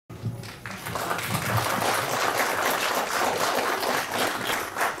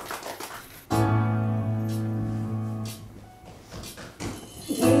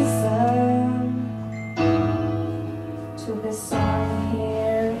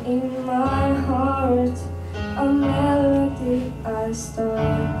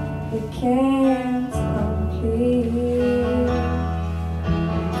can't complete.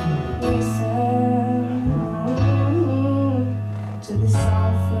 Listen to the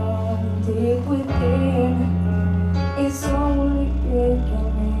sound from deep within. It's only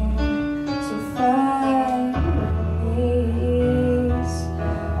beginning to find release.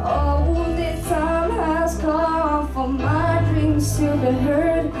 Oh, the time has come for my dreams to be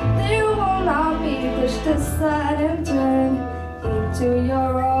heard. They will not be pushed aside and turned into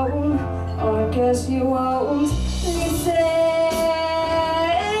your own, or guess you won't listen.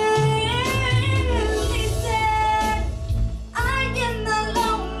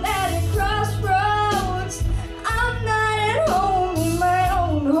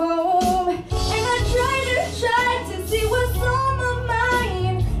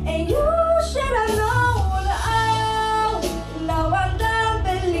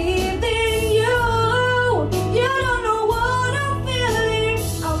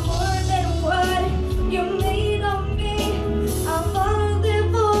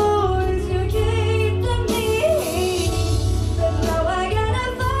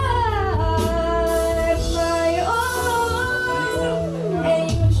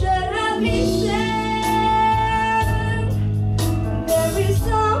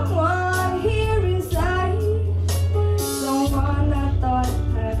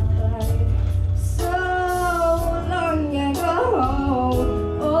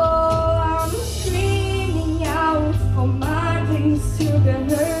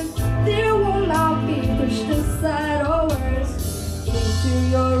 There will not be pushed aside or worse into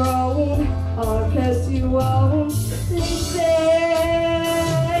your own, or guess you are.